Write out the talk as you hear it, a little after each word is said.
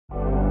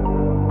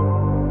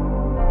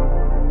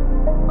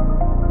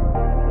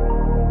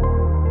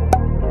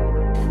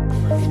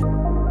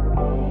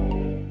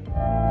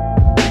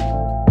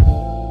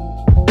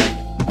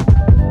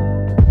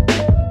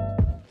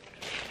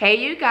Hey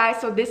you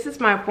guys, so this is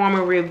my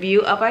formal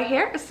review of a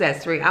hair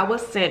accessory. I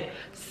was sent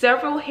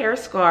several hair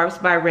scarves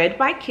by Red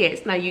by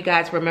Kids. Now you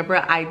guys remember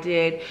I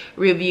did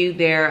review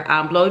their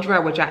blow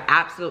dryer, which I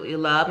absolutely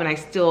love, and I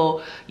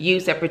still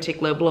use that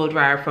particular blow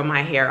dryer for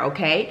my hair,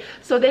 okay?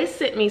 So they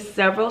sent me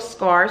several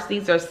scarves.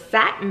 These are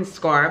satin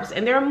scarves,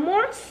 and they're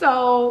more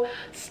so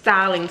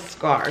styling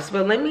scarves,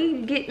 but let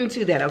me get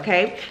into that,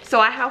 okay? So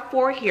I have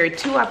 4 here.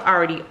 2 I've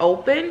already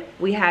opened.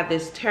 We have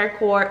this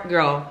turquoise,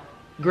 girl,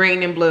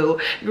 green and blue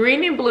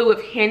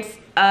with hints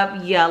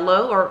of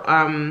yellow, or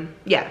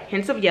yeah,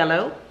 hints of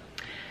yellow.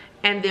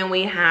 And then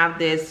we have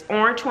this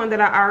orange one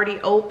that I already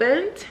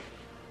opened.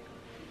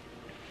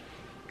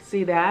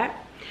 See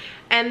that?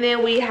 And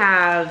then we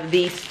have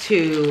these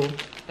 2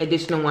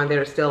 additional ones that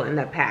are still in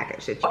the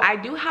package. I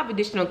do have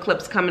additional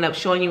clips coming up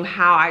showing you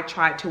how I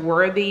tried to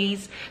wear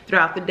these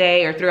throughout the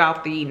day or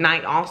throughout the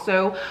night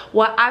also.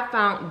 What I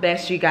found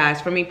best, you guys,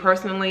 for me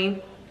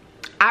personally,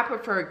 I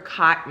prefer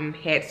cotton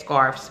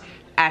headscarves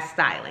as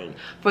styling.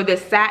 For the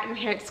satin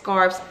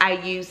headscarves, I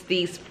use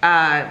these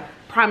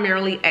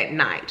primarily at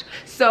night.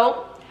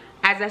 So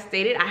as I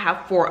stated, I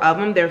have 4 of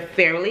them. They're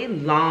fairly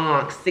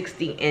long,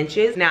 60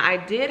 inches. Now I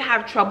did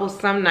have trouble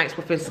some nights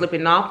with it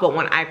slipping off, but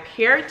when I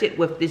paired it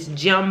with this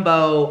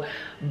jumbo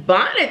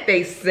bonnet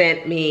they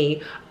sent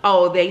me,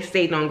 oh, they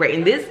stayed on great.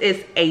 And this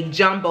is a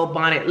jumbo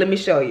bonnet. Let me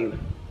show you.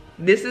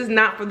 This is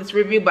not for this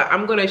review, but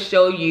I'm gonna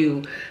show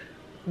you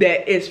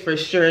that it's for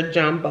sure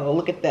jumbo.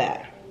 Look at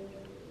that.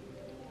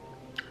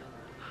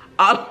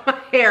 All of my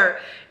hair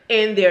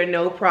in there,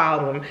 no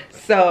problem.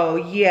 So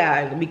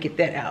yeah, let me get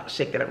that out,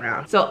 shake it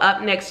around. So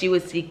up next, you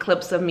would see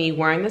clips of me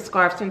wearing the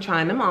scarves and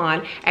trying them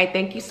on. And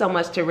thank you so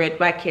much to Red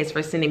by Kids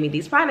for sending me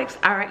these products.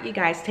 All right, you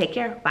guys, take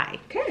care, bye.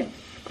 Okay.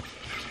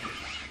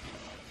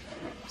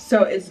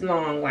 So it's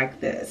long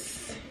like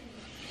this,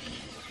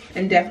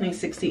 and definitely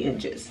 60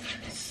 inches.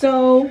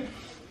 So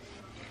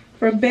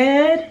for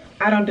bed,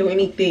 I don't do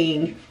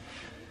anything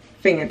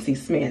fancy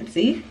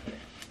smancy.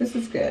 This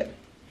is good.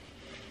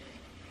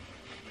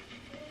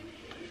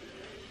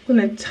 I'm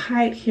gonna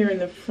tight here in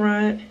the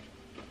front,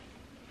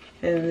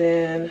 and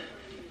then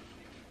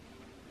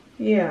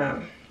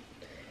yeah.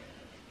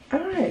 All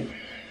right,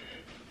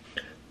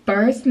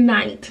 first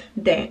night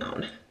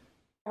down.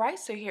 All right,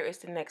 so here is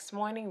the next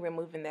morning,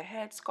 removing the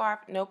headscarf,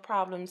 no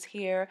problems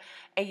here.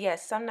 And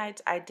yes, some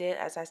nights I did,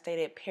 as I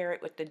stated, pair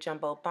it with the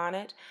jumbo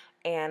bonnet,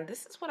 and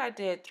this is what I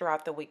did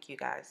throughout the week, you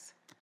guys.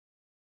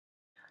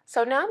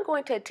 So now I'm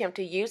going to attempt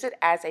to use it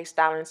as a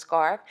styling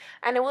scarf,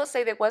 and I will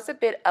say there was a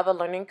bit of a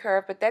learning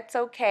curve, but that's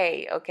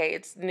okay. Okay,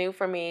 it's new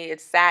for me,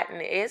 it's satin,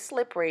 it is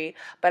slippery,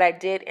 but I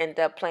did end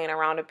up playing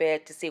around a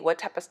bit to see what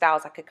type of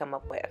styles I could come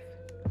up with.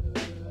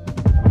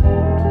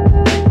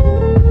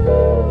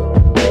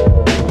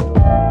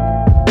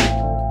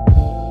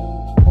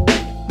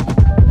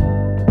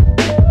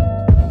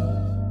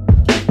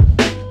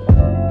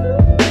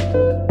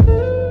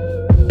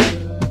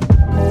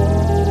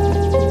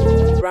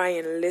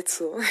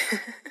 Little.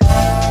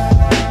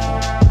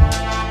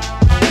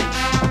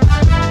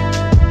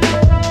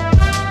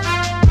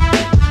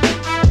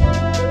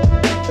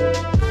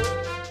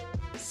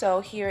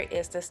 So here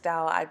is the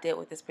style I did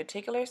with this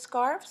particular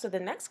scarf. So the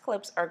next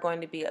clips are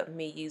going to be of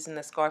me using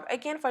the scarf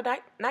again for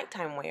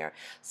nighttime wear.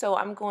 So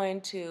I'm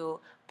going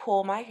to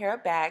pull my hair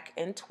back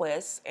in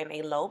twists in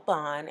a low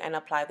bun and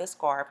apply the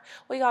scarf.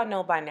 We all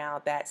know by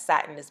now that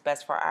satin is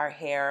best for our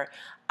hair.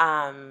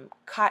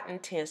 Cotton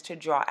tends to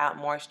draw out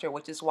moisture,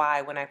 which is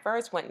why when I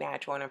first went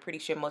natural, and I'm pretty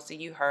sure most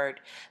of you heard,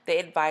 the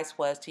advice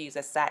was to use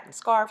a satin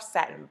scarf,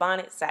 satin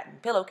bonnet, satin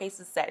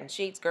pillowcases, satin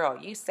sheets. Girl,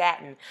 use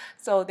satin.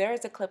 So there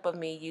is a clip of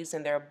me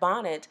using their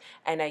bonnet,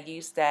 and I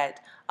used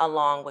that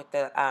along with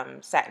the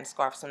satin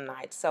scarf some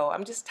nights. So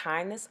I'm just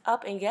tying this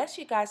up, and yes,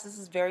 you guys, this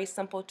is very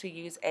simple to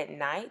use at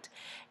night.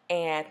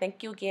 And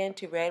thank you again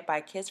to Red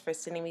by Kids for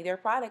sending me their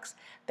products.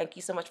 Thank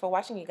you so much for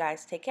watching, you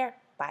guys. Take care.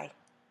 Bye.